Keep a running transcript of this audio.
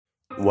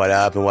What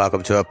up, and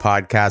welcome to a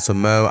podcast with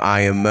Mo.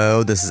 I am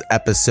Mo. This is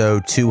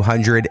episode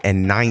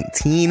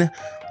 219.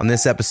 On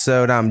this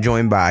episode, I'm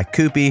joined by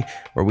Koopy,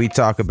 where we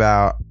talk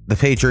about the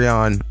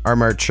Patreon, our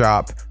merch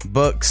shop,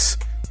 books,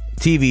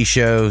 TV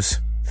shows,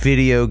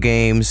 video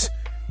games,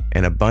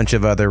 and a bunch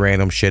of other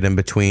random shit in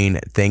between.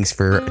 Thanks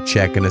for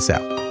checking us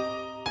out.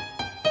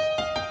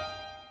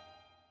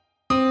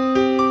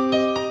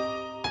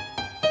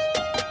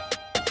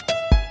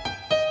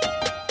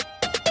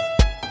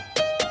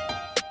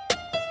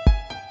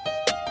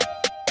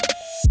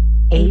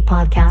 A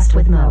podcast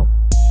with Mo.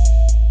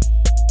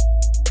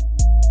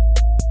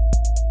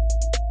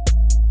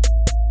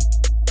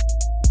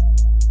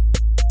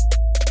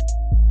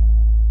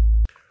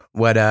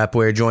 What up?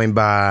 We're joined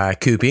by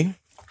Koopy.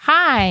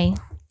 Hi.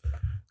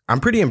 I'm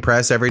pretty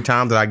impressed every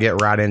time that I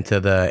get right into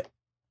the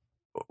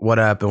what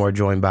up, and we're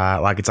joined by,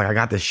 it's like I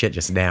got this shit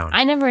just down.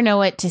 I never know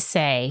what to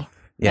say.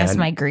 Yeah, That's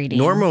my greeting.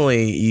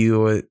 Normally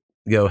you would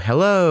go,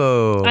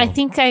 hello. I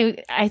think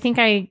I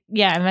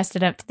messed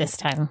it up this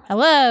time.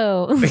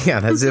 Hello.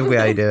 Yeah, that's the way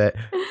I do it.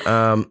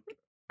 I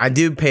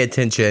do pay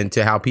attention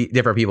to how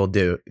different people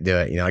do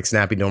it. You know, like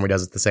Snappy normally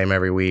does it the same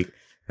every week,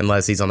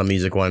 unless he's on the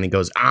music one and he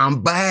goes,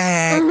 I'm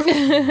back.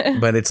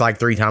 But it's like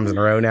 3 times in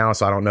a row now,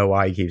 so I don't know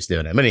why he keeps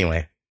doing it. But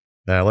anyway,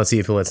 let's see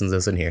if he listens to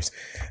this and hears.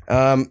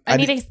 I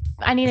need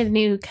a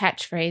new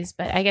catchphrase,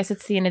 but I guess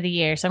it's the end of the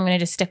year, so I'm going to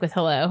just stick with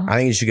hello. I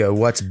think you should go,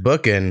 what's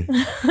booking?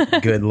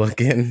 Good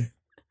looking.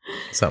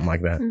 Something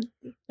like that. Fun.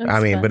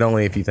 But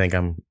only if you think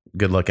I'm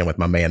good looking with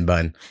my man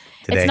bun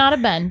today. It's not a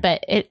bun,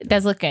 but it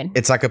does look good.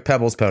 It's like a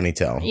Pebbles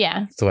ponytail.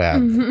 Yeah. That's the way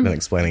I've been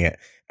explaining it.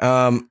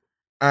 All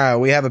right,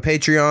 we have a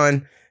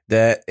Patreon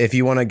that if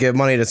you want to give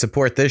money to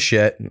support this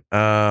shit,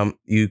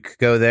 you could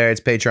go there.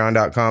 It's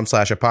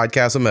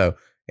patreon.com/apodcastwithmo.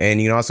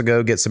 And you can also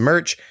go get some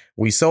merch.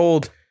 We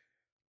sold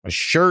a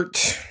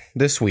shirt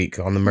this week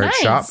on the merch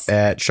shop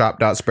at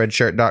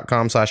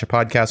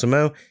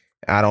shop.spreadshirt.com/apodcastwithmo.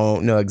 I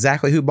don't know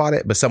exactly who bought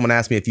it, but someone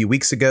asked me a few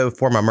weeks ago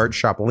for my merch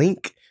shop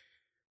link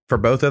for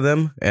both of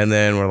them. And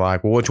then we're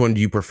like, well, which one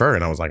do you prefer?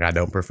 And I was like, I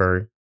don't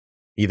prefer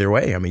either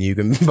way. I mean, you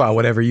can buy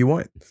whatever you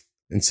want.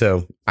 And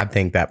so I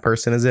think that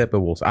person is it,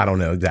 but I don't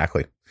know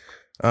exactly.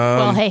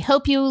 Well, hey,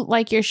 hope you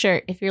like your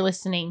shirt if you're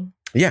listening.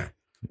 Yeah,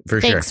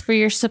 for sure. Thanks for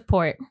your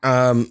support.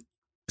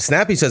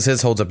 Snappy says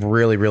his holds up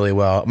really, really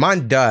well.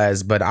 Mine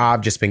does, but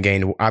I've been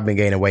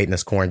gaining weight in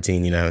this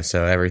quarantine,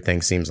 so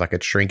everything seems like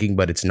it's shrinking,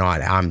 but it's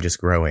not. I'm just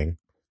growing.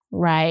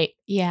 Right.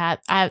 Yeah.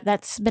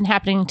 That's been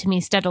happening to me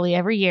steadily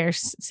every year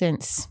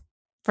since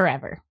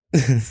forever.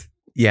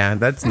 Yeah,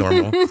 that's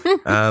normal.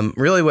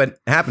 Really what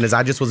happened is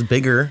I just was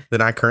bigger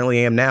than I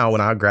currently am now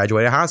when I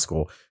graduated high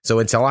school. So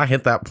until I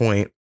hit that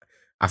point,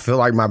 I feel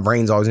like my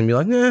brain's always gonna be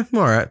like, I'm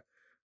all right.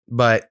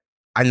 But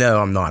I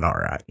know I'm not all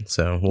right.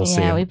 So we'll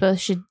see. Yeah, we both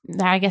should.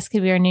 That I guess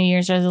could be our New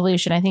Year's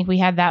resolution. I think we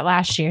had that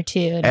last year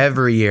too.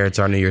 Every year it's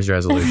our New Year's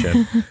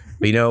resolution. But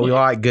we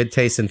like good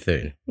taste in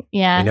food.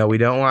 Yeah. We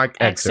don't like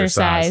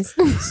exercise.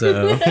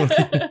 So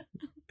it's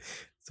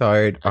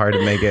hard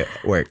to make it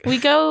work. We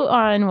go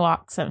on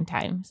walks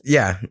sometimes.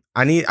 Yeah.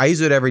 I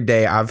use it every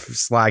day. I've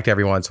slacked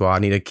every once in a while. I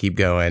need to keep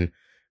going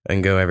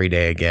and go every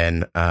day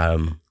again.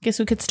 Guess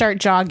we could start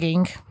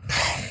jogging.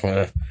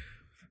 I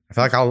feel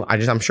like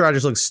I'm sure I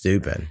just look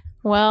stupid.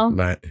 Well,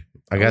 but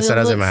I guess that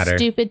doesn't matter.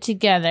 Stupid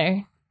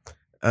together.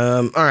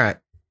 All right.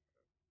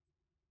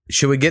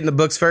 Should we get in the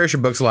books first or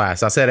books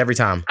last? I said every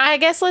time. I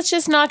guess let's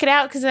just knock it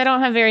out because I don't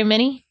have very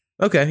many.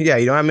 Okay. Yeah,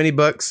 you don't have many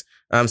books.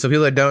 So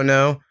people that don't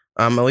know,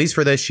 at least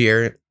for this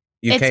year,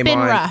 it's been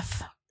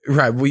rough.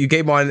 Right. Well, you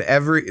came on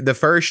the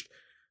first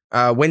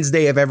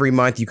Wednesday of every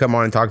month. You come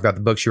on and talk about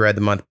the books you read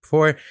the month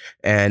before.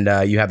 And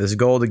you have this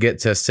goal to get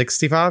to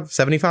 65,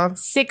 75?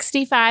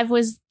 65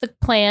 was the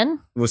plan.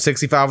 Well,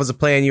 65 was the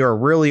plan. You are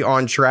really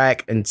on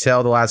track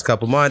until the last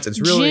couple months.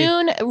 It's really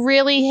June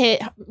really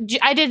hit.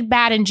 I did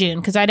bad in June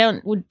because I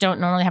don't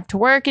normally have to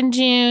work in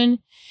June.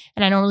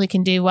 And I normally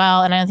can do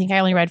well. And I think I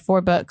only read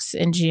 4 books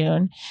in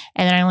June.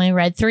 And then I only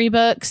read 3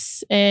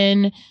 books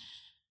in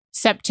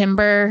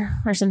September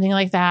or something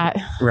like that.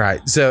 Right.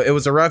 So it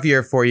was a rough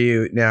year for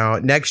you. Now,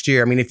 next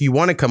year, if you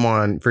want to come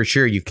on, for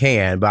sure you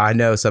can. But I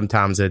know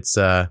sometimes it's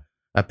a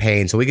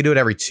pain. So we could do it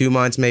every 2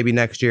 months, maybe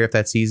next year, if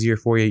that's easier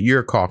for you.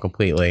 Your call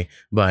completely.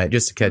 But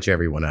just to catch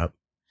everyone up.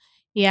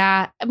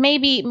 Yeah,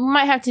 maybe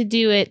might have to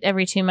do it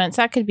every 2 months.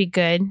 That could be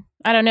good.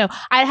 I don't know.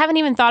 I haven't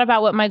even thought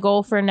about what my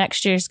goal for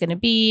next year is going to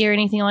be or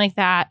anything like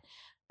that.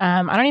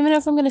 I don't even know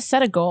if I'm going to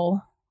set a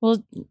goal.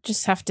 We'll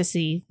just have to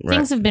see. Right.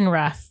 Things have been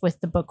rough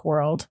with the book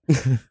world.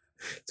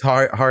 It's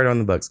hard on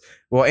the books.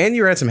 Well, and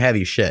you read some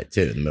heavy shit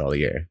too in the middle of the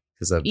year.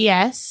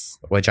 Yes.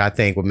 Which I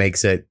think what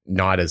makes it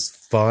not as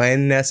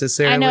fun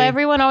necessarily. I know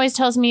everyone always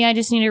tells me I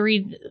just need to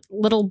read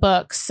little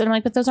books. And I'm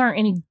like, but those aren't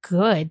any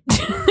good.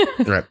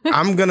 Right.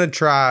 I'm going to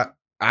try.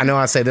 I know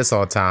I say this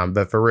all the time,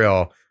 but for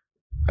real,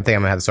 I think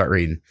I'm going to have to start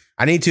reading.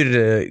 I need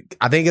to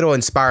I think it'll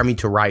inspire me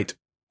to write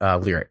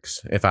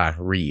lyrics if I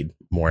read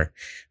more.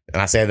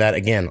 And I say that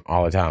again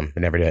all the time. I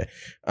never do it.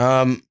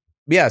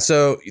 Yeah.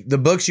 So the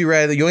books you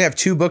read, you only have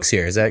 2 books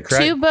here. Is that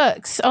correct? 2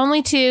 books,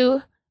 only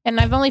 2. And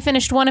I've only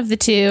finished one of the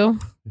two.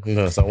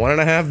 No, so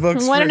 1.5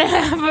 books.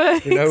 1.5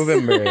 books.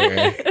 November.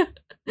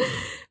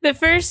 The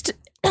first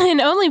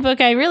and only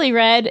book I really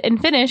read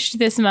and finished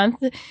this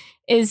month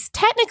is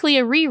technically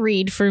a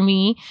reread for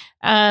me.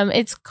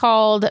 It's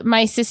called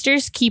My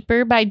Sister's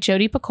Keeper by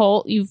Jodi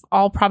Picoult. You've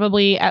all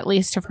probably at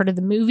least have heard of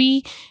the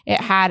movie. It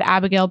had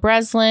Abigail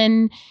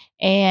Breslin,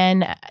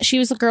 and she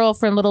was a girl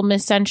from Little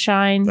Miss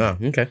Sunshine. Oh,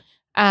 okay.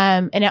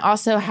 And it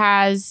also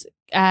has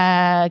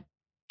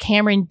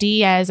Cameron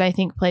Diaz, I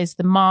think, plays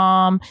the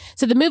mom.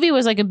 So the movie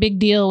was like a big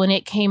deal when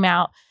it came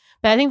out.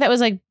 But I think that was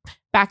like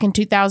back in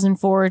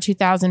 2004 or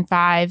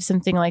 2005,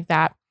 something like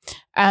that.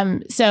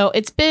 So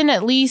it's been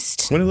at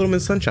least... When did Little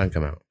Miss Sunshine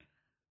come out?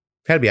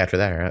 Had to be after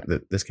that,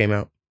 right? This came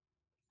out?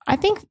 I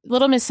think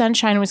Little Miss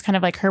Sunshine was kind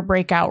of like her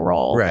breakout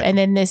role. Right. And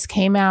then this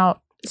came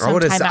out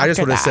sometime after I just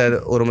would have that.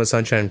 said Little Miss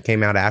Sunshine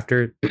came out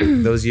after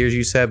those years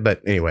you said,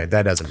 but anyway,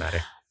 that doesn't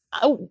matter.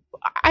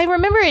 I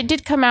remember it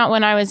did come out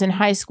when I was in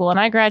high school, and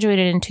I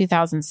graduated in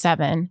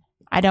 2007.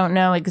 I don't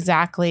know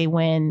exactly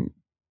when,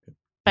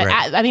 but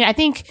Right. I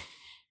think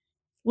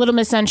Little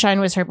Miss Sunshine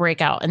was her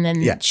breakout, and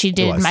then she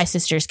did was. My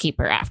Sister's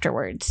Keeper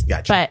afterwards.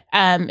 Gotcha.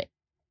 But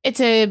it's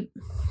a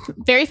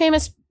very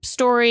famous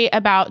story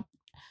about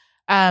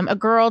a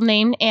girl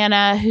named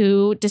Anna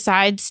who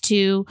decides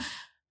to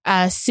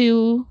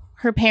sue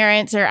her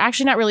parents, or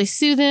actually not really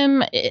sue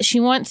them. She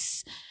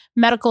wants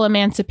medical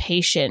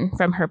emancipation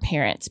from her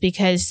parents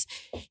because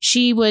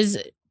she was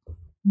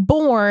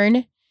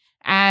born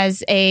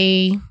as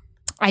a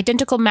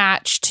identical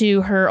match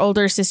to her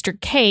older sister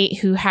Kate,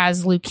 who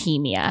has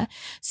leukemia.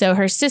 So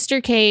her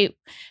sister Kate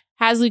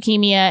has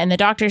leukemia, and the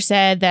doctor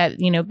said that,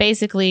 you know,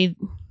 basically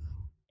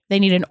they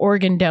need an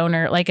organ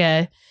donor,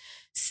 it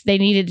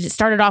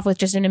started off with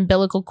just an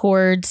umbilical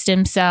cord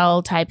stem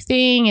cell type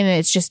thing, and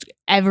it's just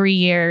every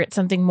year it's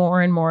something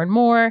more and more and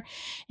more.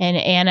 And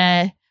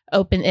Anna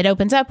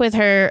opens up with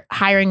her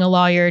hiring a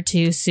lawyer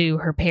to sue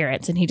her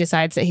parents, and he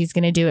decides that he's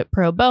going to do it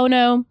pro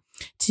bono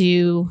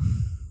to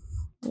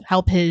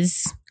help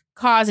his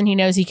cause, and he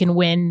knows he can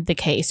win the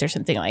case or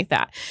something like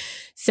that.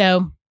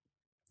 So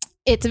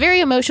it's a very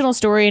emotional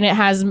story, and it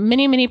has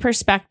many, many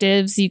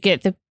perspectives. You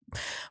get the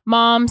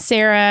mom,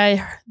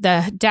 Sarah,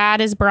 the dad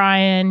is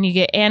Brian, you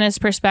get Anna's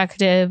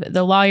perspective,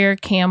 the lawyer,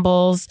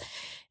 Campbell's,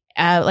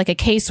 like a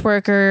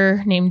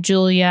caseworker named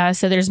Julia.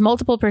 So there's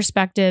multiple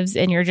perspectives,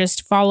 and you're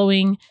just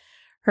following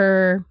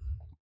her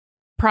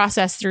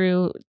process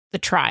through the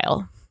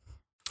trial.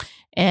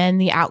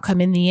 And the outcome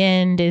in the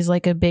end is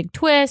like a big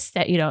twist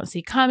that you don't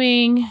see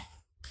coming.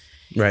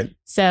 Right.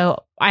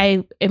 So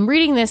I am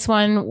reading this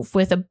one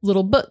with a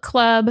little book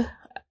club.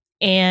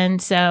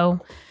 And so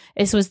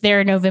this was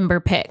their November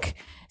pick.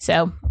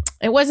 So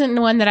it wasn't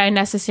one that I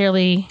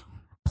necessarily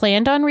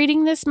planned on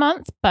reading this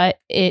month,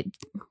 but it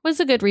was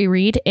a good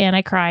reread, and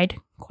I cried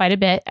quite a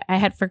bit. I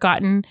had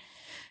forgotten,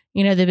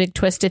 you know, the big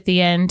twist at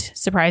the end.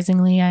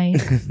 Surprisingly, I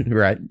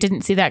Right.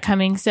 didn't see that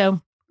coming. So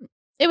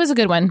it was a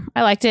good one.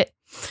 I liked it.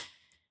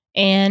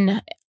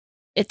 And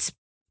it's,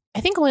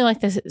 I think only like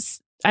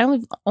this. I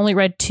only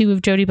read 2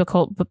 of Jodi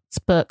Picoult's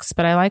books,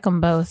 but I like them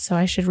both. So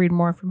I should read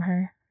more from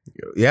her.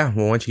 Yeah.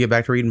 Well, once you get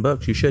back to reading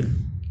books, you should.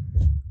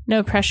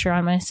 No pressure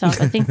on myself.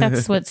 I think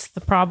that's what's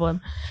the problem.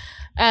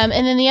 And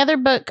then the other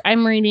book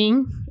I'm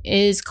reading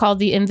is called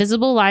The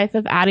Invisible Life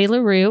of Addie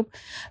LaRue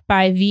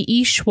by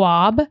V.E.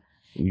 Schwab.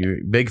 You're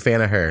a big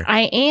fan of her.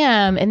 I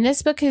am. And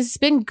this book has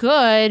been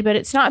good, but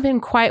it's not been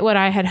quite what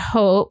I had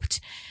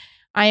hoped.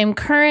 I am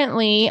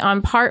currently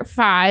on part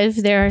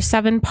 5. There are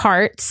 7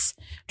 parts.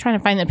 I'm trying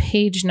to find the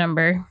page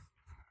number.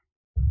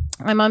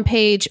 I'm on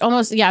page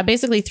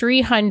basically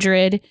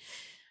 300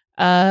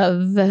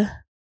 of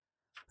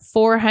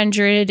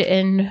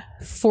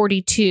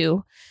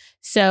 442.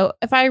 So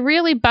if I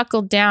really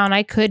buckled down,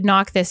 I could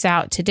knock this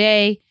out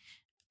today.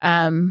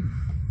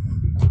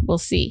 We'll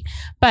see.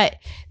 But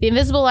The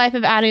Invisible Life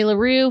of Addie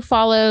LaRue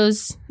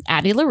follows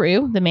Addie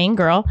LaRue, the main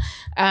girl,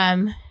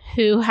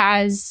 who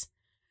has...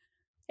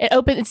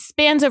 It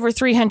spans over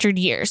 300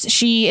 years.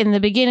 She, in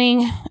the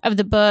beginning of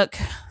the book,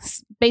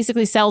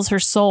 basically sells her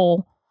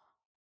soul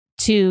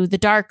to the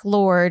Dark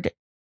Lord.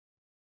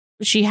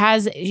 You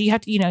have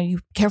to, you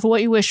careful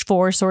what you wish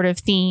for sort of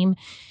theme.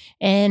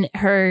 And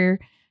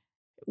her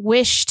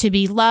wish to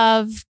be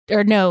loved,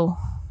 or no,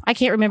 I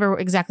can't remember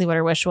exactly what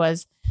her wish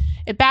was.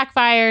 It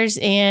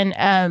backfires,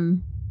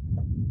 and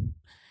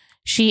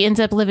she ends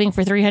up living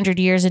for 300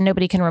 years, and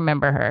nobody can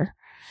remember her.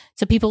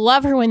 So people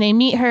love her when they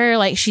meet her.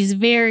 Like,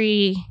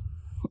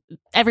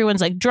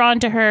 everyone's like drawn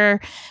to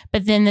her.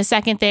 But then the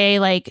second they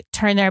like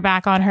turn their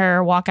back on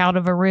her, walk out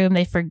of a room,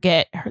 they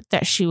forget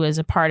that she was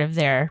a part of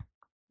their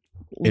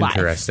life.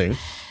 Interesting.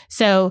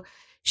 So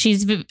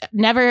she's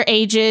never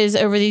ages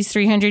over these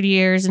 300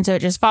 years. And so it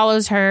just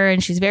follows her,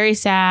 and she's very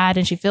sad,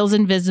 and she feels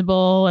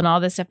invisible and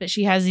all this stuff. But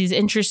she has these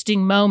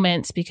interesting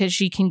moments because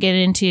she can get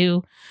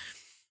into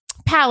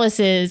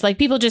palaces. Like,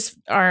 people just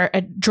are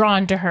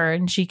drawn to her,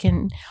 and she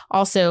can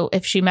also,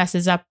 if she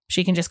messes up,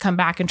 she can just come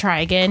back and try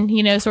again,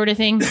 sort of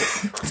thing.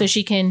 So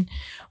she can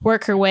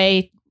work her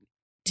way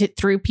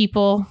through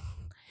people.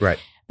 Right.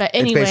 But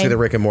It's anyway, basically the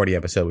Rick and Morty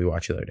episode we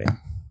watched the other day.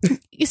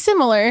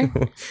 similar.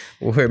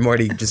 Where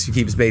Morty just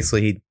keeps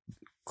basically, he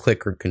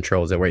click or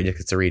controls it where he just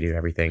gets to redo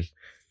everything.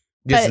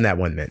 Just But in that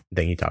one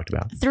thing you talked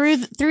about. Through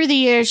the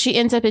years, she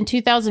ends up in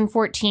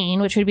 2014,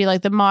 which would be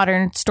like the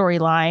modern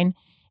storyline.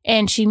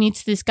 And she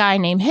meets this guy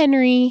named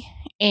Henry,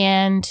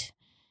 and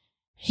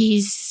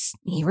he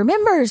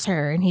remembers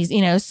her, and he's,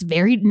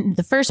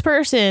 the first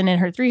person in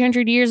her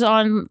 300 years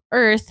on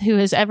Earth who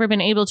has ever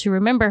been able to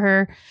remember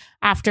her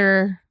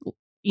after,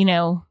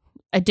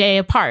 a day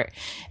apart.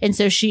 And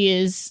so she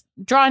is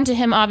drawn to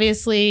him,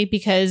 obviously,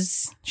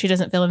 because she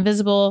doesn't feel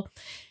invisible.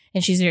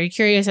 And she's very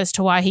curious as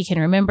to why he can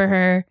remember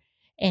her.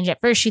 And at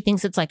first she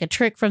thinks it's like a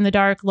trick from the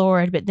Dark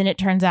Lord, but then it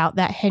turns out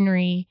that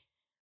Henry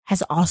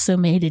has also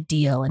made a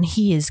deal and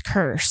he is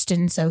cursed.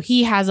 And so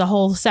he has a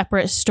whole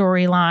separate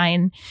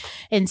storyline.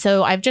 And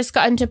so I've just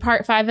gotten to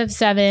part 5 of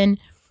 7.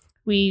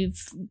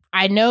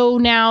 I know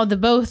now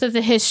both of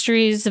the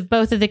histories of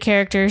both of the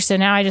characters. So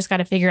now I just got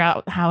to figure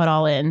out how it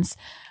all ends.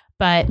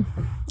 But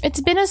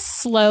it's been a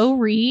slow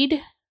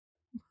read.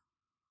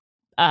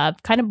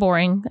 Kind of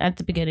boring at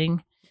the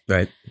beginning.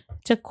 Right.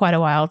 Took quite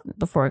a while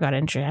before it got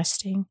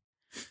interesting.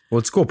 Well,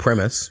 it's a cool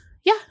premise.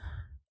 Yeah.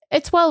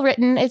 It's well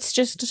written. It's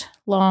just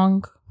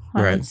long.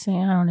 I Right. would say.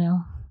 I don't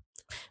know.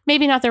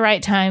 Maybe not the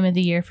right time of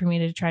the year for me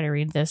to try to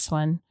read this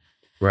one.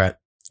 Right.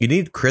 You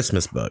need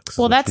Christmas books.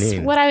 Well, that's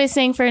what I was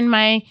saying for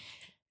my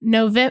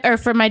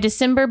for my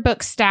December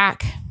book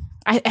stack.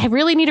 I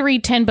really need to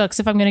read 10 books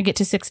if I'm going to get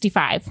to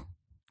 65.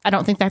 I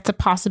don't think that's a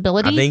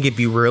possibility. I think if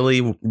you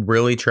really,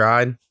 really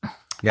tried,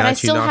 but I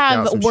still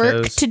have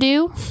work to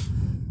do.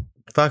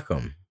 Fuck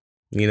them.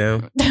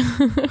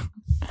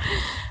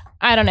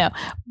 I don't know,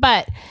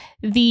 but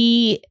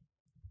the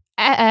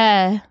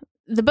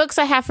books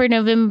I have for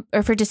November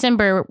or for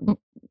December,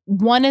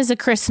 one is a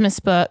Christmas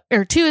book,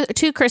 or two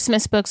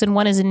Christmas books, and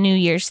one is a New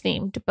Year's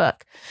themed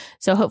book.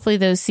 So hopefully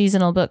those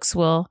seasonal books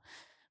will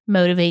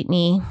motivate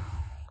me.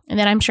 And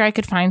then I'm sure I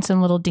could find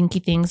some little dinky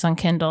things on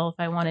Kindle if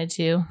I wanted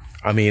to.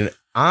 I mean,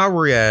 I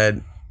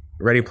read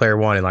Ready Player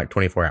One in like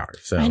 24 hours.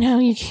 So I know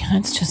you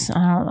can't. It's just,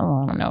 I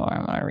don't know where I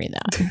want to read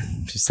that.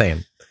 Just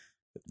saying.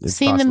 It's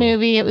Seen possible. the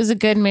movie. It was a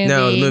good movie.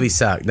 No, the movie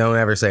sucked. Don't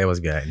ever say it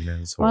was good.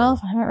 It's Well,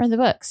 horrible. I haven't read the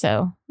book,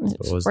 so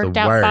it was worked the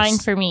out worst. fine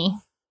for me.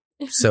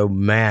 So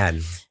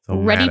mad. So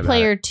mad Ready about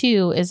Player it.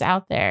 2 is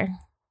out there.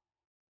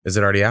 Is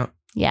it already out?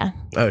 Yeah.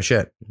 Oh,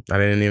 shit. I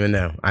didn't even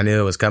know. I knew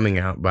it was coming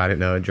out, but I didn't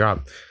know it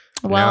dropped.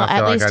 Well, Now I feel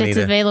at like least I it's need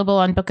to- available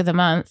on Book of the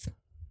Month.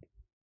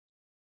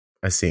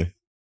 I see.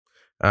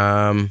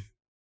 All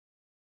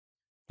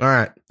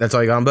right. That's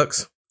all you got on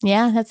books?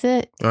 Yeah, that's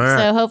it. All right.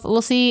 So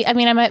we'll see. I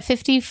mean, I'm at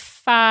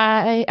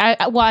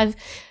 55.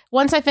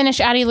 Once I finish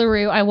Addie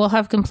LaRue, I will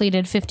have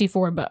completed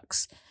 54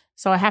 books.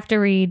 So I have to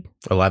read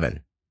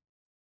 11.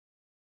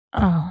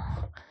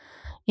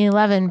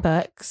 11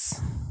 books.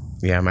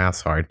 Yeah,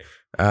 math's hard.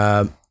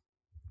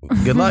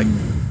 Good luck.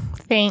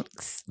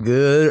 Thanks.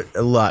 Good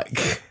luck.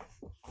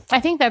 I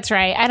think that's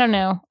right. I don't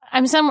know.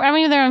 I'm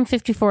either on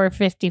 54 or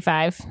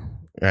 55.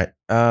 Right.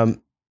 All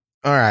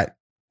right.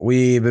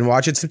 We've been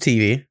watching some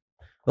TV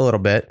a little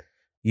bit.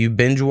 You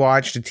binge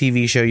watched a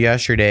TV show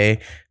yesterday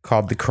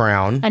called The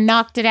Crown. I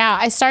knocked it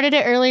out. I started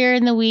it earlier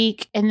in the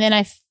week, and then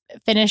I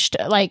finished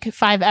like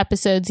 5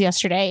 episodes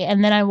yesterday,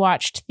 and then I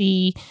watched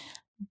the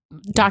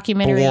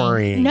documentary.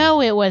 Boring.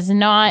 No, it was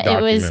not.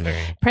 It was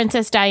Documentary.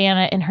 Princess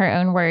Diana in her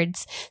own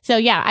words. So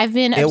yeah, I've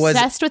been It was-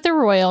 obsessed with the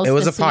royals. It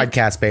was a this week.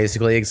 podcast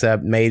basically,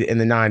 except made in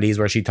the 90s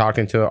where she talked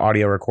into an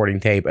audio recording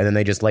tape and then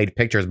they just laid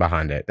pictures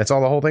behind it. That's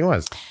all the whole thing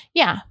was.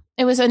 Yeah,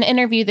 it was an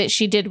interview that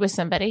she did with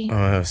somebody.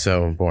 Oh,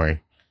 so boring.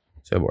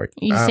 So boring.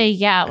 You say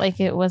yeah, like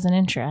it wasn't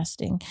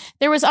interesting.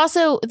 There was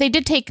also, they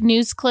did take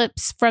news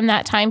clips from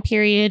that time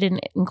period and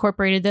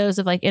incorporated those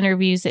of like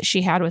interviews that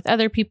she had with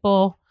other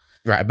people.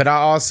 Right. But I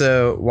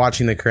also,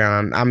 watching The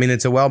Crown, I mean,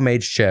 it's a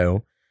well-made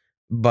show,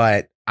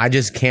 but I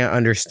just can't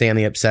understand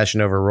the obsession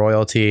over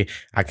royalty.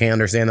 I can't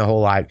understand the whole,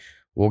 like,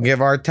 we'll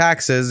give our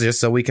taxes just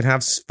so we can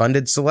have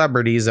funded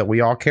celebrities that we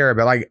all care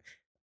about. Like,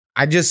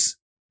 I'm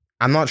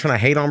not trying to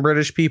hate on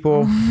British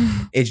people.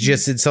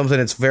 It's something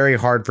that's very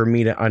hard for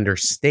me to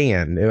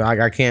understand. Like,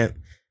 I can't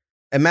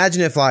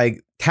imagine if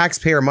like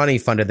taxpayer money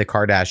funded the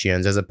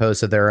Kardashians as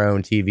opposed to their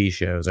own TV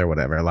shows or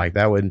whatever. Like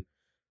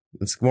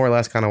it's more or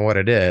less kind of what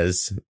it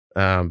is.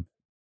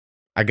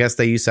 I guess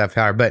they used to have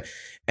power,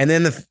 and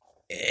then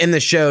in the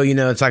show,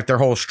 it's like their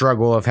whole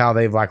struggle of how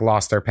they've like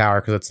lost their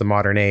power because it's the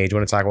modern age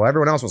when it's like, well,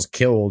 everyone else was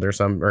killed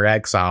or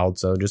exiled.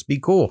 So just be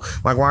cool.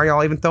 Like, why are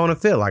y'all even throwing a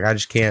fit? Like, I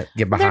just can't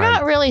get behind. They're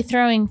not really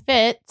throwing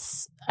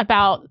fits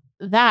about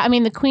that. I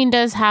mean, the Queen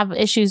does have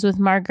issues with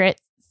Margaret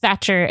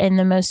Thatcher in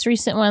the most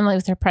recent one, like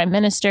with her prime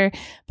minister,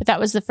 but that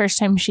was the first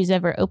time she's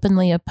ever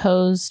openly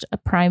opposed a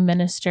prime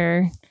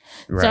minister.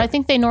 Right. So I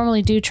think they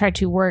normally do try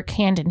to work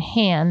hand in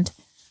hand.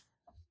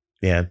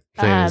 Yeah.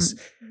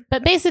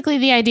 But basically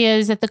the idea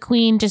is that the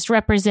Queen just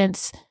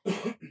represents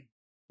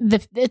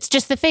it's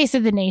just the face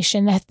of the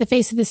nation, the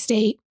face of the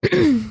state,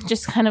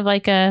 just kind of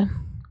like a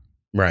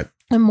Right.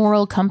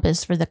 moral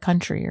compass for the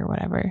country or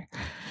whatever.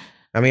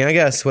 I mean, I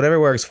guess whatever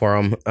works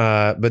for them.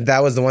 But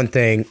that was the one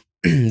thing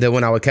that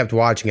when I kept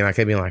watching it, I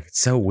kept being like,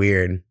 it's so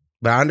weird.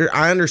 But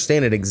I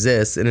understand it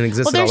exists, and it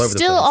exists all over the place.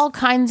 There's still all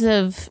kinds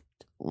of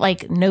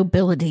like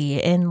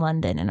nobility in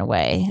London in a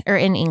way, or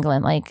in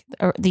England, like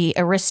the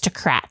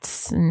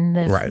aristocrats and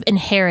the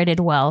inherited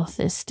wealth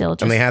is still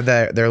just. And they have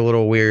their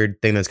little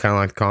weird thing that's kind of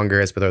like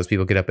Congress, but those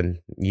people get up and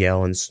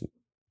yell and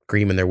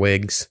scream in their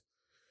wigs.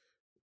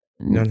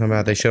 You know what I'm talking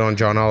about? They show on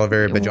John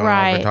Oliver, but John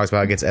Oliver talks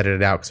about it gets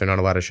edited out because they're not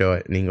allowed to show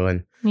it in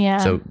England. Yeah.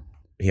 So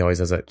he always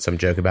has some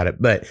joke about it,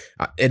 but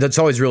it's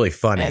always really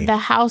funny. The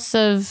House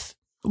of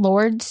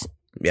Lords.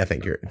 Yeah, I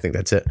think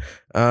that's it.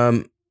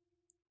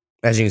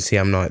 As you can see,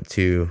 I'm not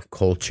too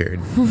cultured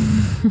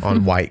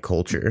on white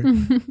culture.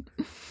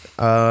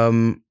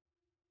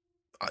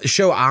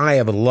 Show I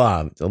have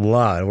loved.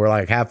 We're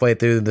like halfway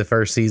through the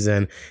first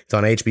season. It's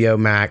on HBO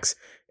Max.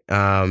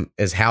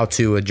 Is How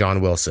To with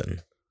John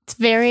Wilson. It's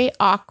very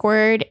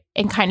awkward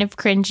and kind of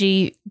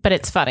cringy, but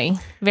it's funny.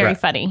 Very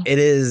funny. It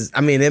is.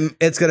 I mean,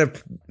 it's going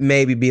to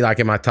maybe be like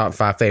in my top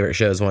 5 favorite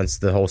shows once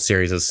the whole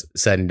series is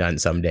said and done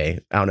someday.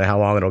 I don't know how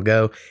long it'll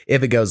go,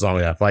 if it goes long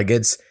enough. Like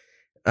it's,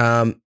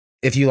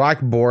 if you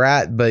like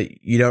Borat, but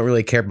you don't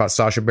really care about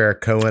Sacha Baron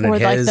Cohen and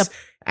like his the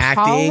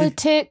acting.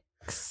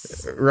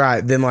 Politics.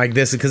 Right. Then like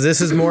this, because this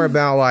is more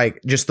about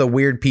like just the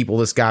weird people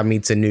this guy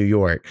meets in New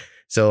York.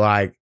 So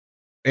like,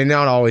 and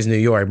not always New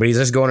York, but he's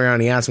just going around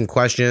and he asks some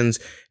questions,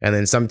 and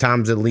then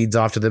sometimes it leads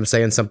off to them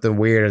saying something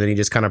weird, and then he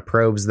just kind of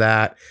probes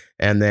that,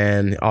 and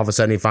then all of a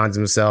sudden he finds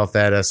himself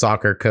at a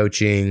soccer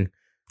coaching.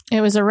 It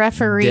was a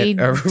referee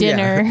dinner.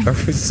 Yeah, a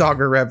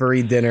soccer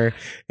referee dinner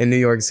in New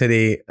York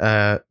City,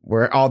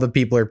 where all the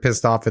people are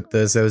pissed off at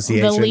the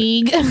association. The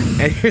league.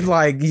 And you're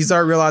like, you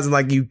start realizing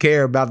like you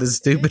care about the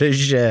stupidest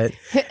shit.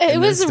 It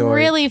was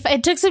really,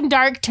 it took some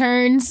dark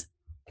turns.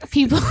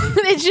 People,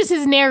 it's just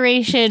his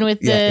narration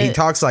with he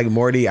talks like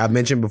Morty. I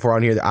mentioned before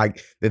on here that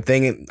the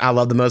thing I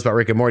love the most about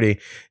Rick and Morty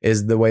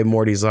is the way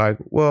Morty's like,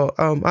 well,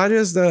 I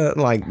just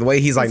like the way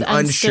he's like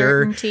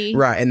unsure,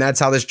 right? And that's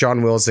how this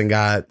John Wilson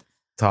guy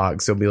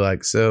talks. He'll be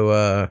like,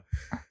 so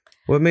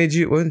what made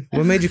you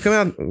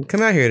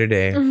come out here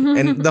today?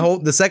 And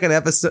the second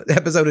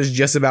episode is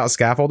just about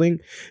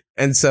scaffolding,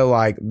 and so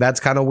like that's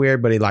kind of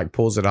weird, but he like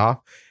pulls it off.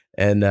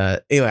 And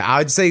anyway, I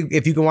would say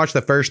if you can watch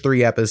the first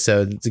 3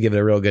 episodes to give it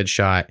a real good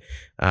shot.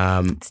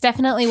 It's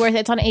definitely worth it.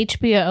 It's on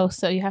HBO,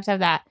 so you have to have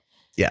that.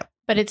 Yeah.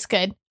 But it's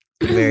good.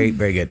 Very,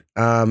 very good.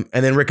 And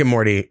then Rick and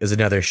Morty is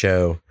another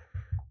show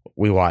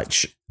we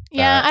watch.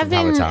 Yeah, I've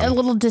been a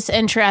little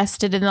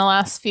disinterested in the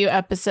last few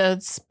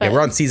episodes. But yeah,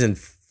 we're on season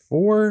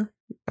 4,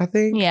 I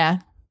think. Yeah.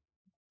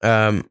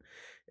 I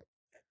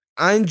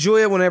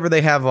enjoy it whenever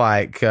they have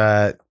like...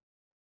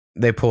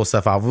 they pull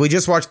stuff off. We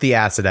just watched the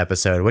acid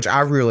episode, which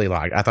I really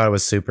liked. I thought it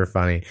was super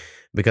funny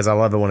because I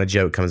love it when a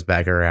joke comes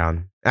back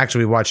around.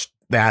 Actually, we watched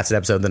the acid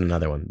episode, then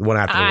another one. The one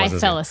after I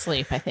fell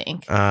asleep, I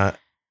think. But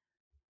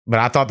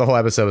I thought the whole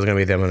episode was going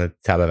to be them in a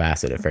tub of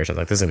acid at first. I was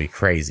like, this is going to be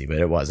crazy, but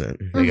it wasn't.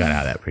 They got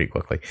out of that pretty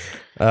quickly.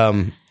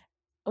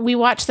 We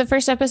watched the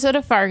first episode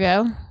of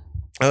Fargo.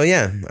 Oh,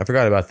 yeah. I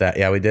forgot about that.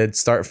 Yeah, we did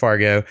start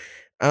Fargo.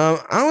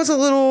 I was a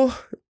little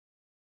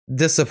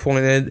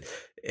disappointed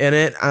in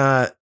it.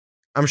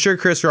 I'm sure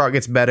Chris Rock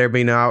gets better,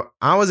 but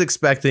I was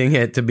expecting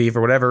it to be, for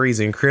whatever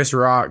reason, Chris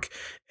Rock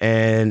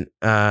and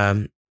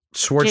Jason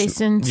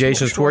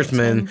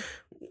Schwartzman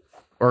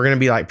are going to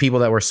be like people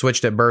that were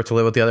switched at birth to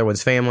live with the other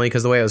one's family,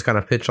 because the way it was kind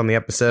of pitched on the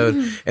episode.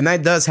 And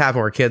that does happen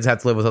where kids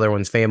have to live with other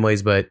one's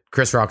families, but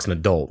Chris Rock's an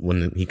adult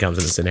when he comes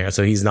in the scenario,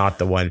 so he's not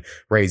the one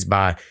raised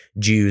by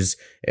Jews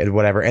and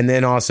whatever. And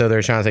then also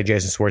they're trying to say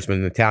Jason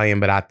Schwartzman is Italian,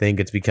 but I think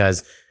it's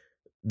because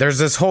there's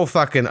this whole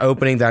fucking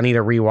opening that I need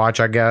to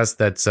rewatch, I guess,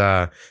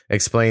 that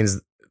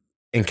explains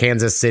in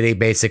Kansas City,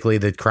 basically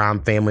the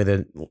crime family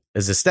that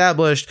is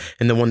established,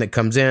 and the one that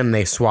comes in,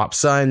 they swap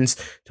sons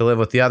to live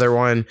with the other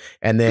one.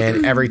 And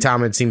then every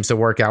time it seems to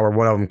work out where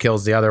one of them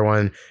kills the other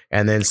one.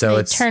 And then so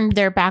it's turned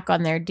their back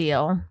on their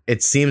deal.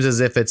 It seems as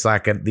if it's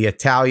like the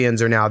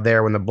Italians are now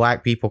there when the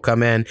black people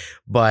come in.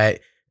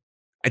 But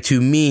to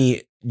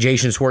me,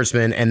 Jason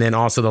Schwartzman and then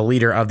also the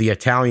leader of the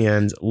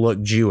Italians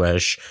look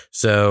Jewish.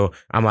 So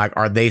I'm like,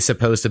 are they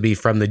supposed to be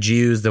from the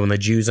Jews? Then when the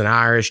Jews and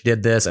Irish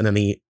did this, and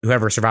then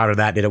whoever survived of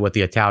that did it with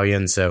the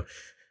Italians. So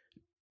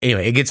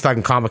anyway, it gets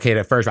fucking complicated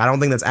at first. But I don't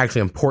think that's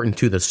actually important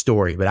to the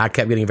story, but I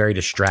kept getting very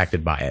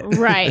distracted by it.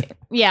 Right.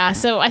 Yeah.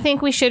 So I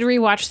think we should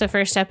rewatch the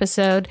first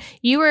episode.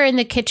 You were in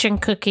the kitchen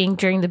cooking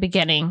during the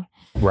beginning.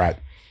 Right.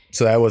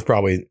 So that was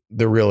probably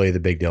the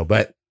big deal,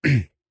 but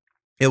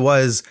it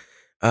was...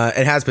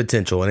 it has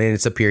potential, and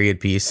it's a period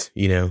piece,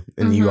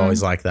 and you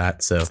always like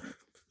that. So,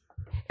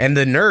 and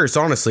the nurse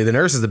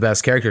is the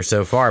best character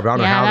so far, but I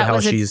don't know how the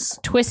hell she's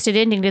twisted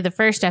ending to the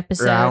first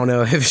episode. I don't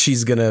know if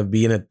she's going to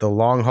be in it the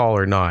long haul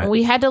or not.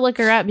 We had to look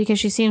her up because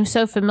she seems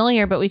so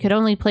familiar, but we could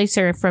only place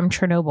her from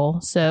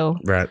Chernobyl. So,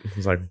 right. I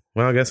was like,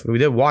 well, I guess we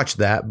did watch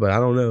that, but I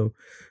don't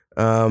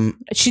know.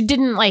 She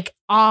didn't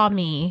awe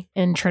me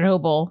in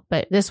Chernobyl,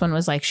 but this one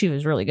was she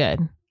was really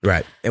good.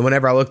 Right. And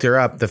whenever I looked her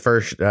up, the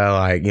first,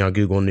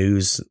 Google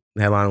News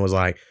headline was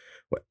like,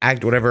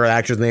 whatever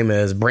actor's name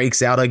is,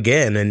 breaks out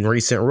again in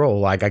recent role.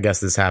 Like, I guess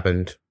this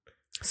happened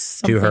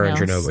Something to her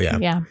else. in Chernobyl. Yeah.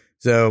 Yeah.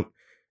 So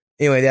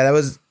anyway, yeah,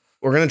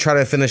 we're going to try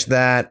to finish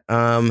that.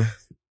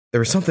 There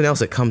was something else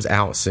that comes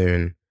out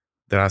soon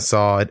that I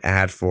saw an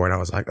ad for, and I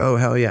was like, oh,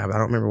 hell yeah. But I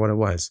don't remember what it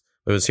was.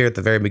 It was here at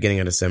the very beginning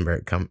of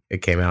December.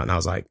 It came out, and I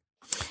was like,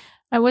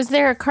 Was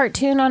there a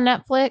cartoon on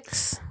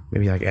Netflix?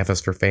 maybe like F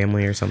is for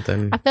Family or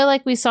something. I feel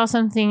like we saw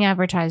something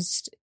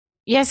advertised.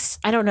 Yes,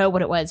 I don't know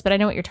what it was, but I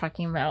know what you're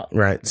talking about.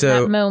 Right.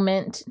 So, that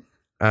moment.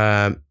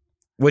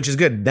 which is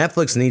good.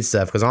 Netflix needs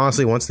stuff because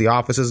honestly, once The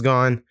Office is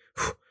gone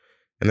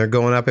and they're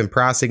going up in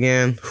price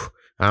again,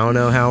 I don't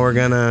know how we're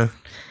gonna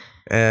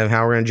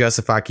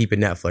justify keeping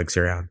Netflix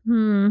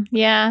around.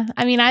 Yeah,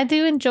 I mean, I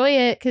do enjoy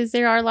it because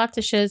there are lots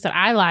of shows that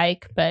I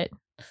like, but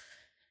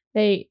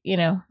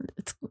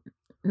it's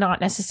not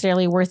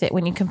necessarily worth it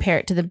when you compare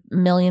it to the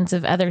millions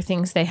of other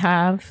things they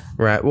have.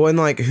 Right. Well, and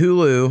like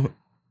Hulu,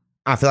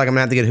 I feel like I'm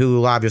gonna have to get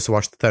Hulu Live just to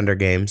watch the Thunder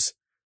games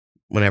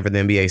whenever the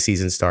NBA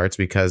season starts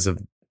because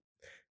of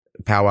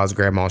Powwow's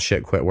grandma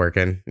shit quit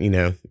working.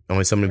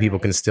 Only so many people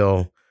can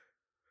steal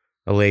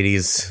a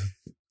lady's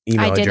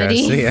email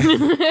Identity.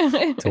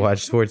 address to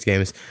watch sports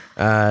games.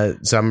 So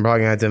I'm probably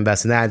gonna have to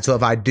invest in that. So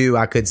if I do,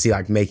 I could see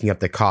like making up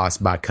the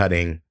cost by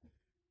cutting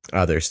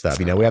other stuff.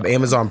 We have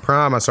Amazon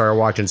Prime. I started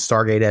watching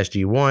Stargate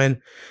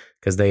SG-1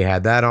 because they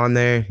had that on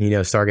there.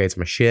 Stargate's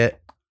my shit.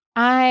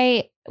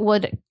 I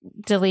would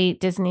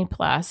delete Disney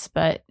Plus,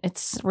 but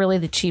it's really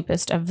the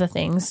cheapest of the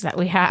things that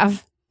we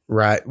have.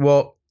 Right.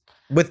 Well,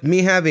 with me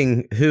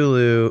having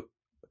Hulu,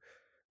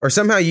 or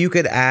somehow you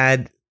could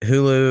add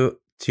Hulu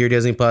to your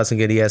Disney Plus and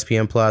get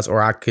ESPN Plus,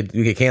 or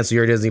you could cancel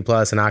your Disney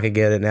Plus and I could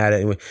get it and add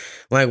it.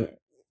 Like,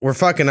 we're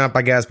fucking up,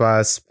 I guess,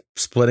 by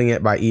splitting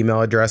it by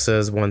email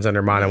addresses. One's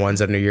under mine and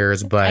one's under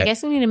yours. But I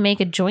guess we need to make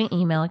a joint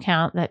email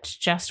account that's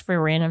just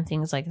for random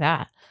things like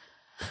that.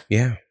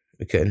 Yeah,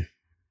 we could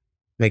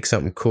make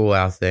something cool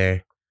out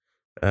there.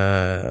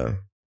 I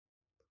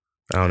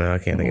don't know. I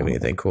can't think of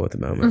anything cool at the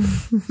moment.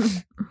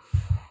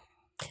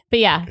 But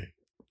yeah,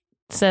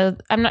 so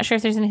I'm not sure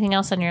if there's anything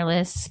else on your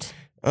list.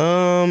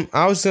 I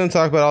was going to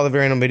talk about all the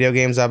random video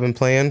games I've been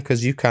playing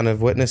because you kind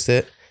of witnessed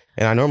it.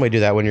 And I normally do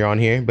that when you're on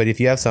here. But if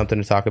you have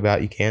something to talk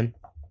about, you can.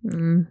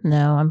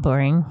 No, I'm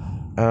boring.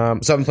 So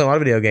I've been playing a lot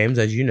of video games,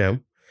 as you know.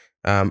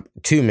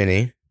 Too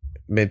many.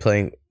 Been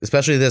playing,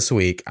 especially this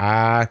week.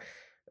 I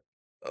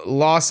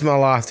lost my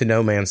life to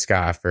No Man's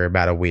Sky for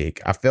about a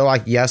week. I feel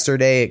like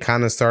yesterday it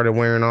kind of started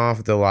wearing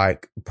off the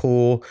like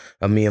pull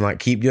of me and like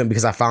keep doing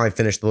because I finally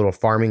finished the little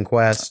farming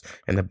quest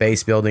and the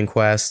base building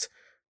quest.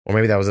 Or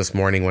maybe that was this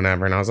morning,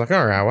 whenever. And I was like,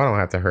 all right, well, I don't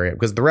have to hurry up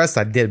because the rest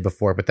I did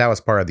before, but that was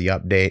part of the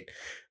update.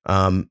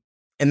 And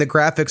the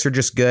graphics are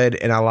just good.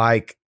 And I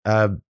like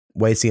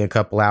wasting a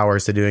couple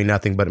hours to doing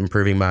nothing but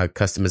improving my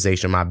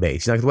customization of my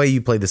base. Like the way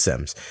you play The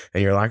Sims.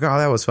 And you're like, oh,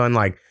 that was fun.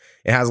 Like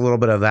it has a little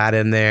bit of that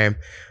in there.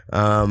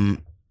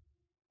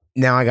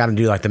 Now I got to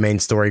do like the main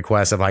story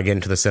quest of like getting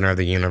to the center of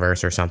the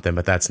universe or something,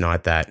 but that's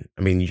not that.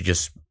 I mean, you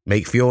just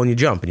make fuel and you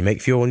jump and you make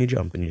fuel and you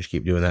jump and you just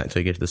keep doing that until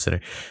you get to the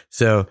center.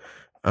 So,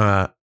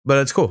 but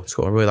it's cool. It's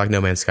cool. I really like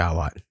No Man's Sky a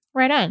lot.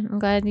 Right on. I'm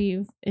glad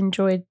you've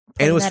enjoyed.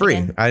 And it was free.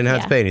 Again. I didn't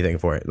have to pay anything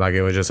for it. Like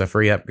it was just a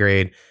free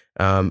upgrade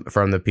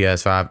from the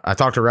PS5. I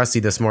talked to Rusty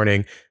this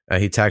morning.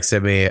 He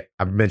texted me.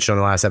 I mentioned on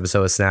the last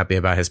episode with Snappy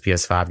about his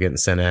PS5 getting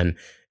sent in.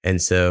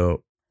 And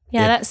so.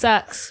 Yeah, that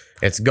sucks.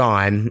 It's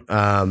gone.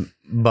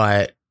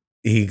 But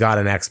he got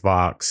an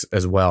Xbox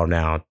as well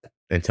now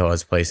until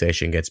his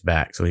PlayStation gets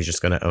back. So he's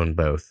just going to own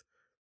both.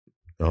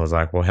 I was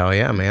like, well, hell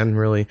yeah, man.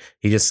 Really?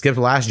 He just skipped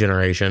last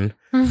generation.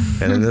 And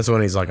then this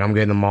one, he's like, I'm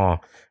getting them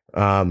all.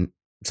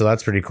 So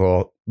that's pretty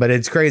cool. But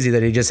it's crazy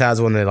that he just has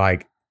one that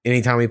like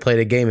anytime we played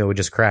a game, it would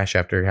just crash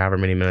after however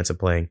many minutes of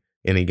playing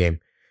any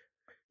game.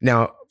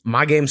 Now,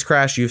 my games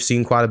crash, you've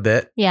seen quite a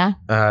bit. Yeah.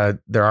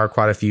 There are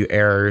quite a few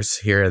errors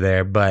here or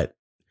there, but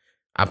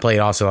I played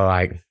also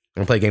like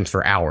I play games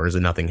for hours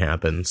and nothing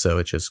happens. So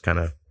it's just kind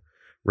of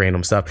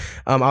random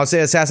stuff. I would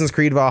say Assassin's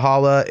Creed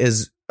Valhalla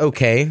is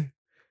okay.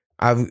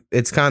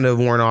 It's kind of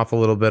worn off a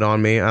little bit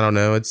on me. I don't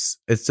know. It's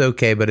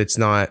okay, but it's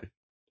not.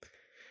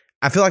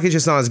 I feel like it's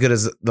just not as good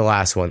as the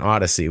last one,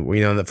 Odyssey.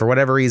 That for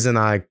whatever reason,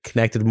 I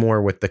connected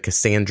more with the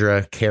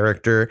Cassandra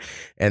character,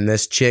 and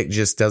this chick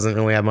just doesn't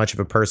really have much of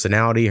a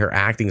personality. Her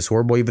acting is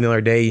horrible. Even the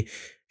other day,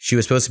 she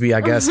was supposed to be,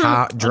 I guess,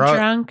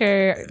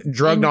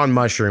 drugged on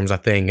mushrooms, I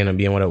think, and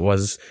being what it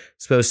was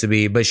supposed to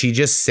be. But she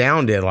just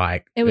sounded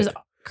like it was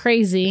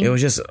crazy. It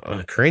was just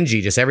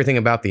cringy, just everything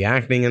about the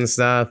acting and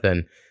stuff.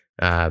 And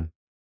I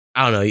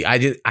don't know.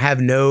 I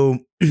have no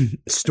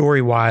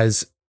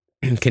story-wise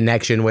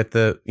connection with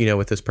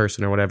with this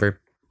person or whatever.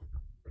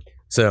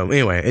 So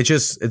anyway,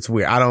 it's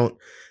weird. I don't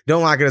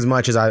like it as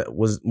much as I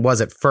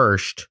was at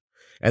first.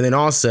 And then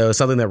also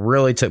something that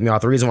really took me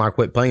off, the reason why I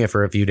quit playing it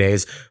for a few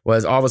days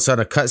was all of a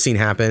sudden a cutscene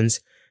happens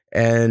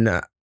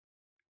and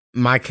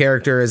my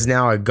character is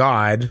now a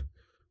god,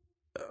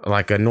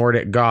 like a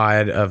Nordic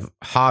god of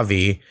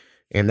Havi.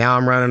 And now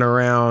I'm running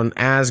around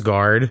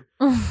Asgard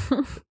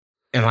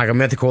in like a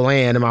mythical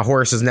land and my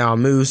horse is now a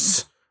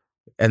moose.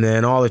 And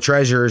then all the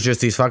treasure is just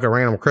these fucking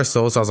random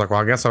crystals. So I was like,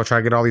 well, I guess I'll try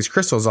to get all these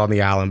crystals on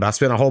the island. But I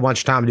spent a whole bunch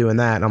of time doing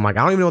that. And I'm like,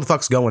 I don't even know what the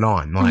fuck's going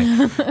on.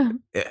 Like,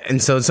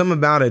 and so something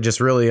about it just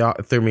really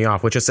threw me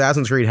off, which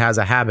Assassin's Creed has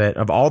a habit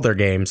of all their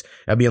games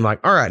of being like,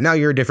 all right, now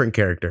you're a different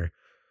character.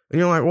 And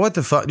you're like, what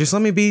the fuck? Just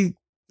let me be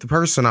the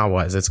person I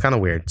was. It's kind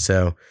of weird.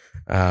 So,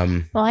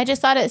 well, I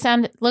just thought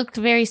it looked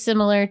very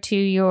similar to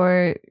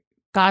your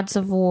Gods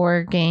of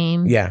War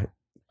game. Yeah.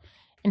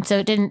 And so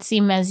it didn't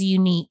seem as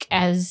unique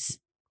as...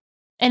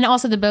 And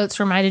also the boats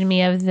reminded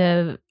me of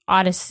the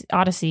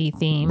Odyssey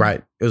theme.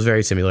 Right. It was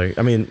very similar.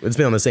 I mean, it's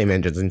been on the same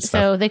engines and stuff.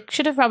 So they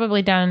should have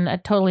probably done a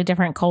totally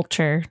different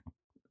culture.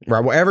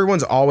 Right. Well,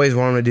 everyone's always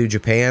wanted to do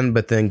Japan,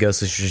 but then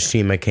Ghost of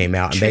Tsushima came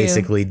out and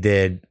basically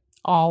did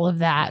all of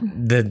that.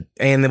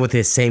 And with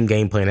the same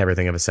gameplay and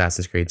everything of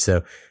Assassin's Creed.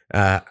 So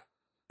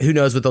who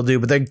knows what they'll do,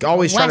 but they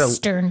always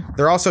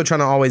they're also trying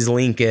to always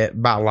link it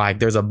by like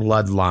there's a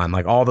bloodline.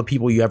 Like all the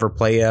people you ever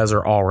play as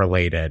are all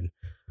related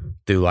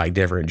through like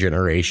different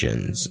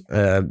generations.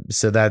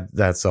 So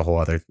that's a whole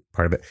other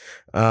part of it.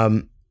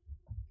 And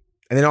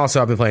then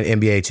also I've been playing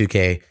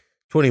NBA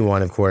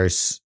 2K21, of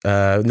course.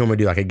 Normally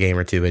do like a game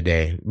or two a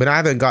day, but I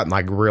haven't gotten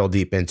like real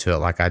deep into it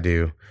like I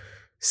do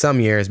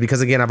some years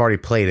because again, I've already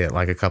played it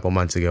like a couple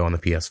months ago on the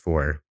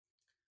PS4.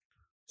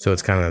 So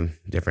it's kind of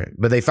different,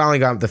 but they finally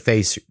got the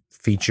face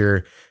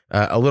feature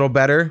a little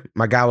better.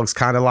 My guy looks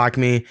kind of like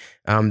me.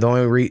 The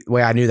only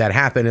way I knew that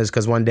happened is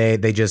because one day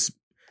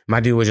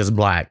my dude was just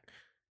black.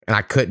 And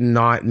I could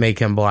not make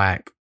him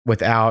black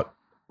without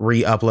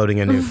re-uploading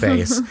a new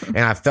face. And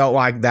I felt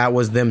like that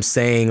was them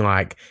saying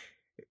like,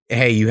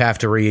 hey, you have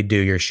to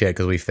redo your shit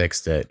because we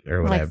fixed it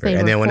or whatever. Like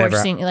and then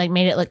whenever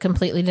made it look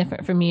completely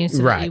different from you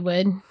so that you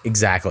would.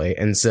 Exactly.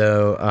 And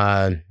so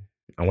I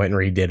went and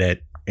redid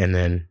it and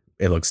then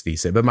it looks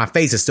decent. But my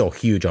face is still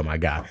huge on my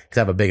guy because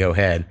I have a big old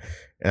head.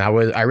 And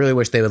I really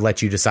wish they would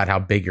let you decide how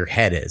big your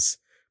head is,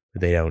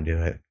 but they don't do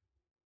it.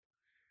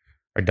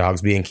 Our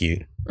dog's being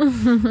cute.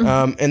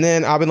 And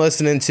then I've been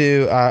listening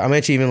to, I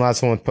mentioned even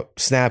last one with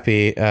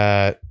Snappy,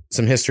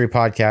 some history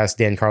podcast,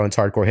 Dan Carlin's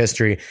Hardcore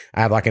History.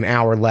 I have like an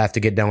hour left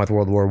to get done with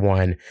World War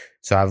I.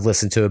 So I've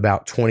listened to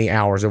about 20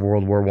 hours of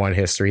World War I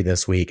history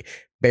this week.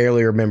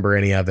 Barely remember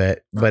any of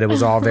it, but it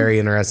was all very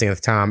interesting at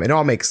the time. It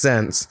all makes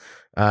sense.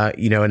 And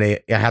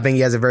I think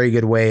he has a very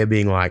good way of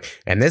being like,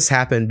 and this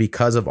happened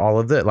because of all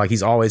of that. Like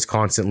he's always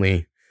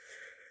constantly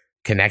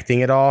connecting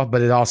it all,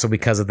 but it also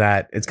because of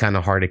that, it's kind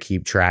of hard to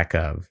keep track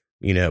of,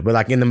 but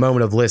like in the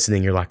moment of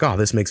listening, you're like, oh,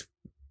 this makes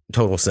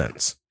total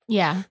sense.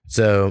 Yeah.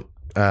 So,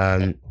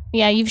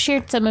 yeah, you've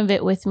shared some of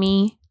it with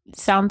me. It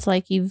sounds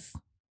like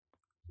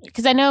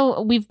because I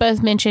know we've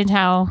both mentioned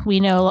how we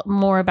know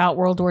more about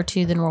World War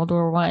II than World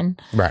War I.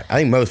 Right. I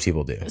think most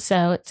people do.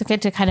 So it's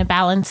good to kind of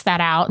balance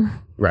that out.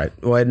 Right.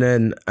 Well, and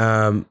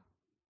then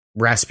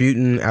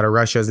Rasputin out of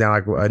Russia is now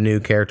like a new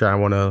character I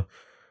want to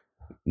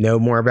know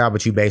more about,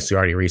 but you basically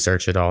already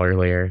researched it all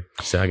earlier.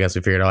 So I guess we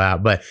figured it all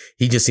out. But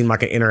he just seemed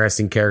like an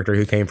interesting character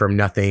who came from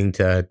nothing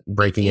to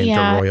breaking into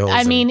royals.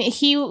 I mean,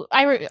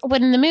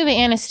 when the movie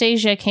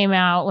Anastasia came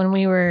out when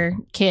we were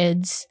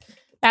kids,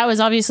 that was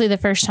obviously the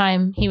first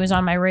time he was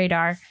on my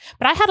radar.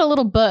 But I had a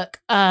little book,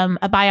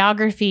 a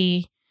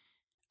biography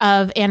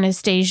of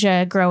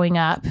Anastasia growing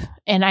up.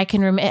 And I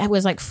can remember it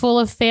was like full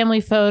of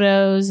family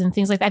photos and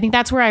things like that. I think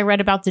that's where I read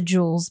about the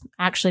jewels,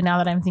 actually, now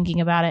that I'm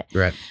thinking about it.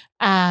 Right.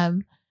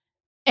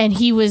 And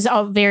he was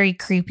all very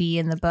creepy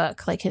in the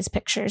book, like his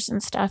pictures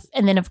and stuff.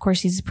 And then, of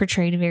course, he's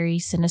portrayed very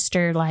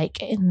sinister,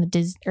 like in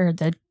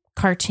the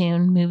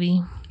cartoon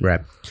movie. Right.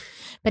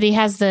 But he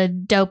has the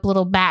dope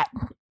little bat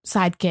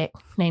sidekick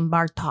named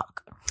Bartok.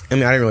 I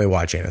mean, I didn't really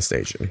watch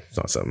Anastasia. It's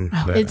not something.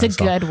 It's a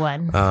good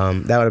one.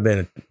 That would have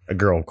been a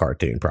girl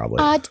cartoon,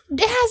 probably. It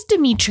has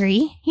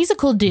Dimitri. He's a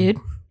cool dude.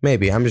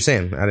 Maybe. I'm just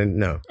saying. I didn't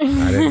know.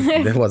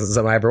 It wasn't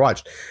something I ever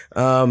watched.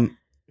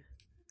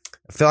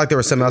 I feel like there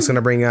was something else going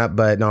to bring up,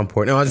 but not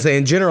important. No, I was saying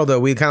in general, though,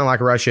 we kind of like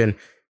Russian,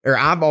 or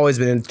I've always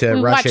been into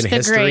Russian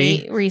history.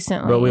 Great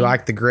recently. But we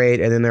like The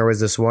Great. And then there was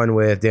this one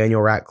with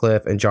Daniel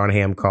Radcliffe and John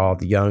Hamm called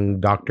The Young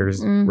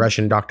Doctor's,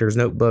 Russian Doctor's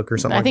Notebook or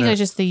something like that. I think it was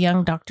just The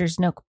Young Doctor's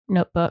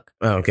Notebook.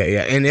 Oh, okay,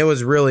 yeah. And it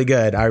was really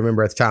good. I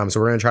remember at the time. So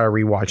we're going to try to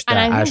rewatch that.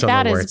 And I think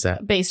don't know where it's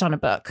at. Based on a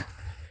book.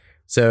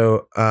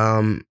 So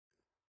I've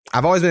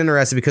always been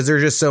interested because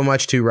there's just so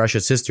much to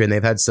Russia's history. And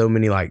they've had so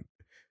many like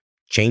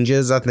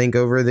changes, I think,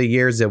 over the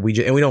years that we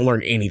don't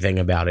learn anything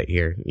about it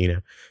here,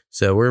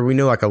 So we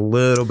know like a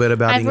little bit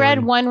about. I've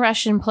read one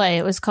Russian play.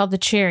 It was called The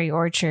Cherry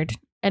Orchard,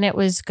 and it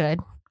was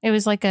good. It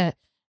was like a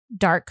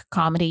dark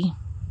comedy.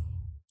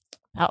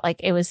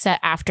 It was set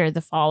after the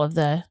fall of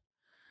the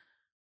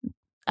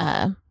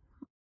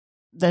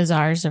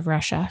czars of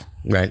Russia,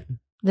 right?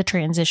 The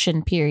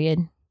transition period.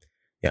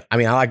 Yeah, I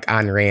mean, I like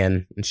Ayn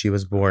Rand, and she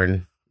was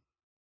born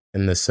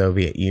in the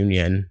Soviet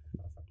Union.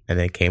 And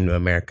then came to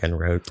America and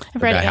wrote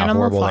about how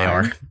horrible they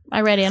are.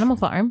 I read Animal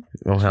Farm.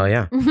 Oh, hell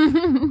yeah.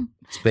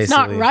 It's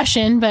not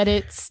Russian, but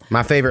it's...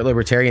 My favorite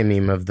libertarian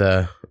meme of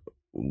the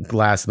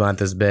last month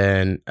has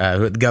been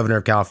the governor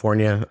of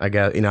California. I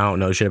guess, I don't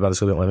know shit about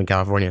this. We don't live in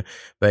California,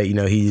 but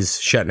he's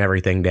shutting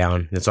everything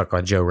down. It's like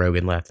when Joe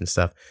Rogan left and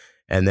stuff.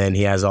 And then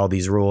he has all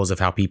these rules of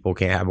how people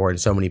can't have more than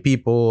so many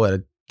people at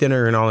a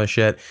dinner and all this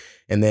shit.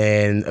 And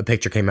then a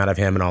picture came out of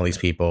him and all these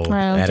people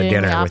at a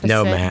dinner with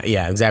no mask.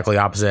 Yeah, exactly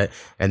opposite.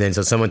 And then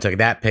so someone took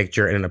that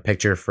picture and a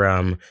picture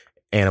from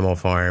Animal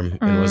Farm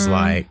and was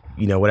like,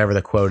 whatever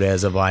the quote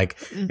is of like,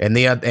 and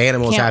the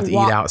animals have to eat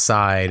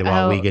outside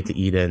while we get to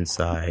eat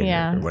inside.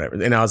 Yeah. Or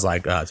whatever. And I was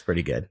like, oh, it's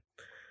pretty good.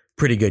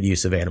 Pretty good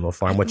use of Animal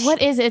Farm. Which,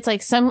 what is it? It's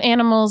like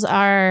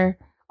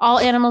all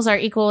animals are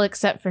equal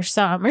except for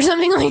some or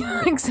something like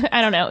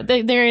I don't know.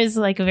 There is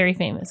like a very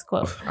famous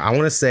quote. I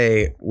want to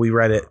say we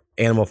read it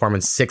Animal Farm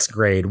in 6th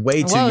grade,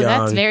 way too young.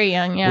 That's very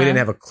young, yeah. We didn't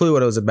have a clue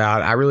what it was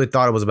about. I really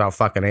thought it was about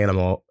fucking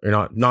animal,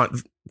 or not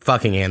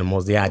fucking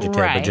animals, the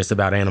adjective, but just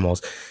about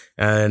animals.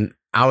 And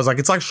I was like,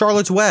 it's like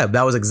Charlotte's Web.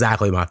 That was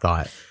exactly my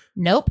thought.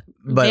 Nope.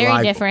 But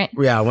very different.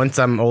 Yeah, once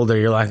I'm older,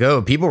 you're like,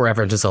 oh, people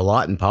reference this a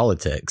lot in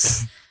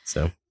politics.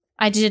 So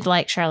I did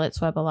like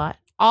Charlotte's Web a lot.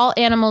 All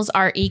animals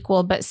are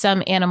equal, but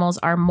some animals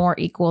are more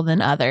equal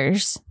than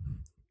others,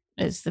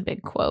 is the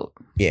big quote.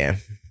 Yeah.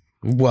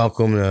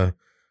 Welcome to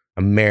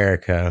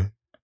America.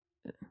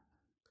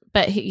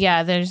 But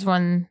yeah, there's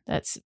one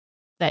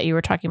that you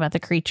were talking about. The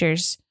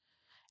creatures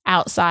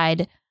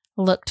outside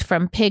looked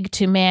from pig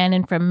to man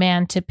and from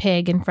man to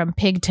pig and from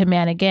pig to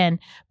man again.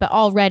 But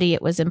already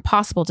it was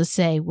impossible to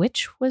say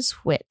which was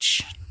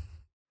which.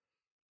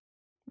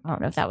 I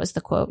don't know if that was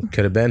the quote.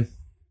 Could have been.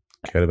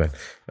 All right.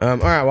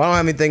 Well, I don't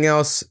have anything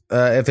else.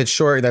 If it's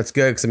short, that's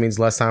good because it means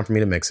less time for me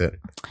to mix it.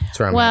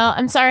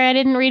 I'm sorry I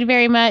didn't read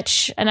very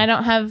much and I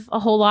don't have a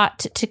whole lot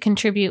to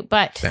contribute,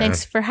 but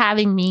thanks for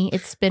having me.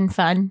 It's been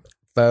fun.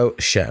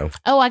 Faux show.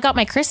 Oh, I got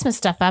my Christmas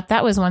stuff up.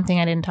 That was one thing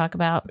I didn't talk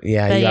about.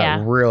 Yeah, you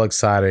got real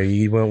excited.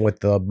 You went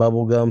with the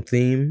bubblegum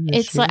theme.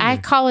 It's like I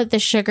call it the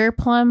sugar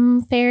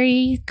plum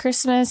fairy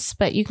Christmas,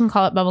 but you can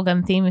call it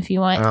bubblegum theme if you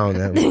want. I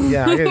don't know.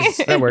 Yeah, I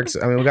guess that works.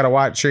 I mean, we got a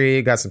white tree,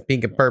 got some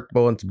pink and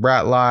purple, and some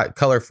bright light,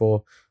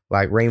 colorful,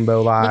 like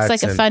rainbow lights.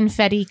 Looks like a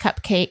funfetti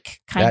cupcake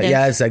kind of.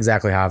 Yeah, that's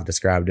exactly how I've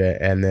described it.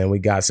 And then we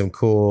got some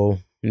cool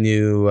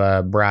new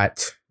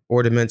bright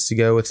ornaments to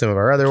go with some of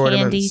our other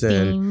ornaments.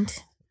 Candy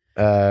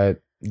themed.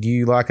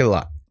 You like it a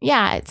lot.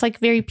 Yeah, it's like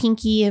very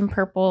pinky and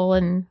purple,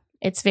 and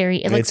it looks very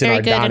good. It's in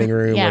our dining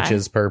room, which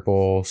is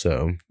purple,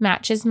 so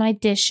matches my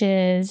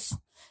dishes.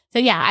 So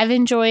yeah, I've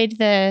enjoyed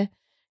the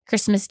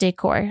Christmas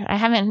decor. I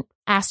haven't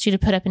asked you to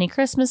put up any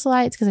Christmas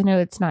lights because I know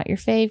it's not your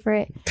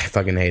favorite. I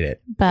fucking hate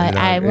it. But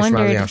I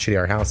wondered how shitty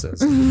our house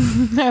is.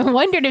 I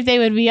wondered if they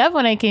would be up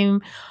when I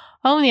came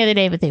home the other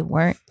day, but they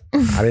weren't.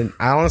 I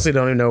honestly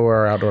don't even know where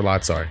our outdoor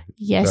lights are.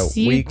 Yes,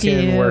 you do. We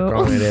can work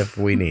on it if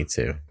we need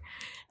to.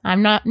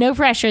 No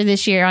pressure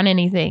this year on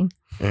anything.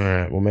 All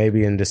right. Well,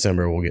 maybe in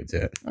December we'll get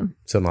to it.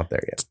 So I'm not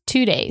there yet.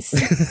 2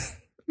 days.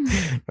 All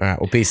right.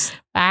 Well, peace.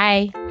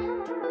 Bye.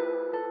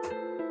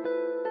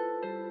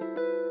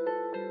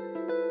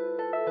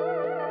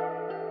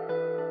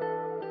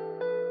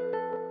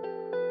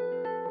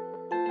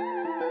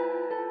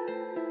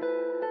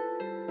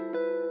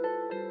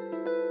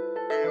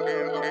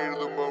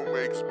 The Mo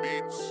makes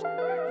beats.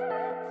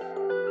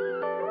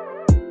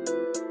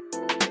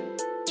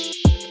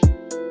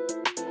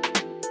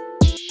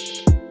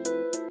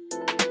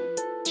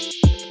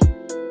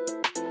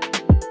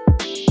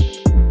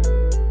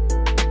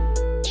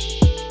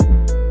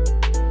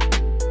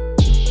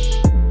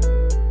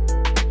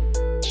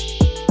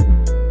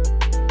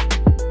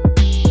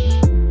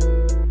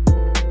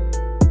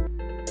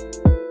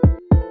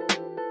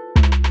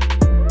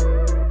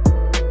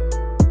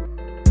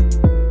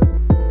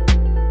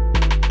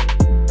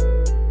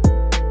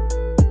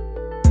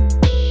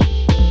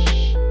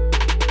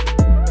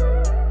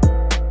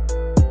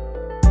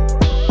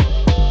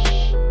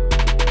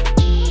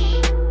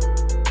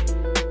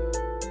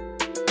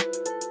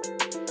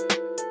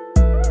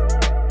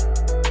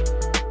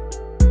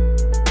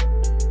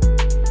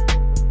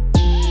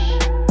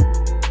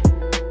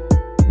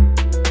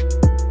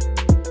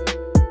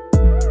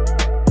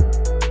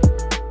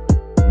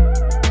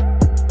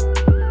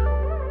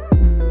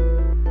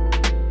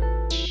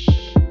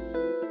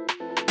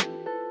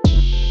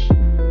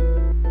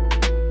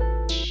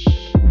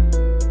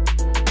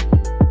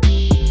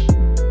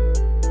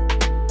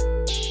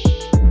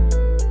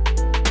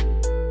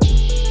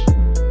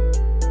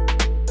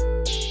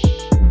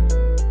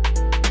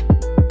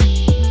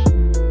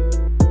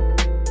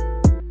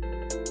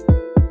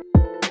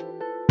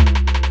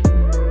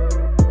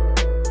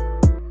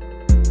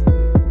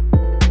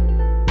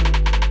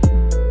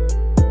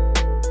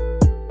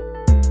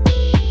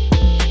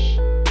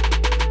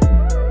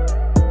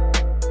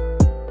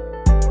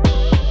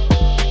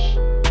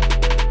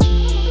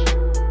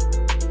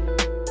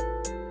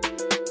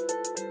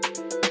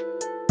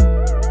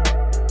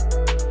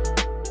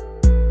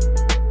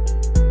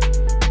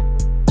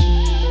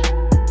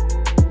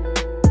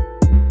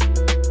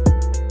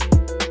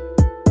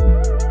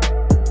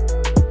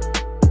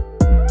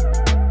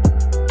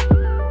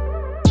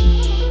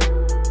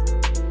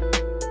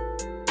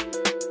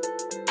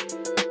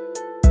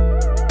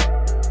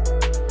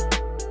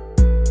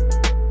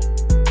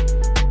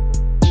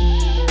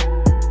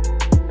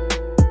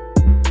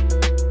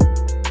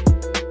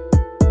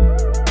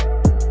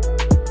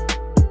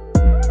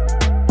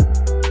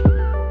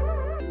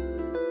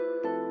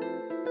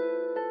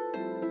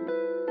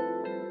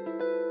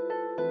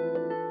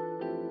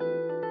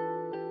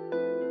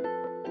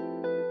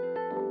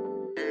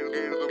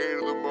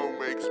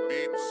 makes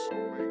beats.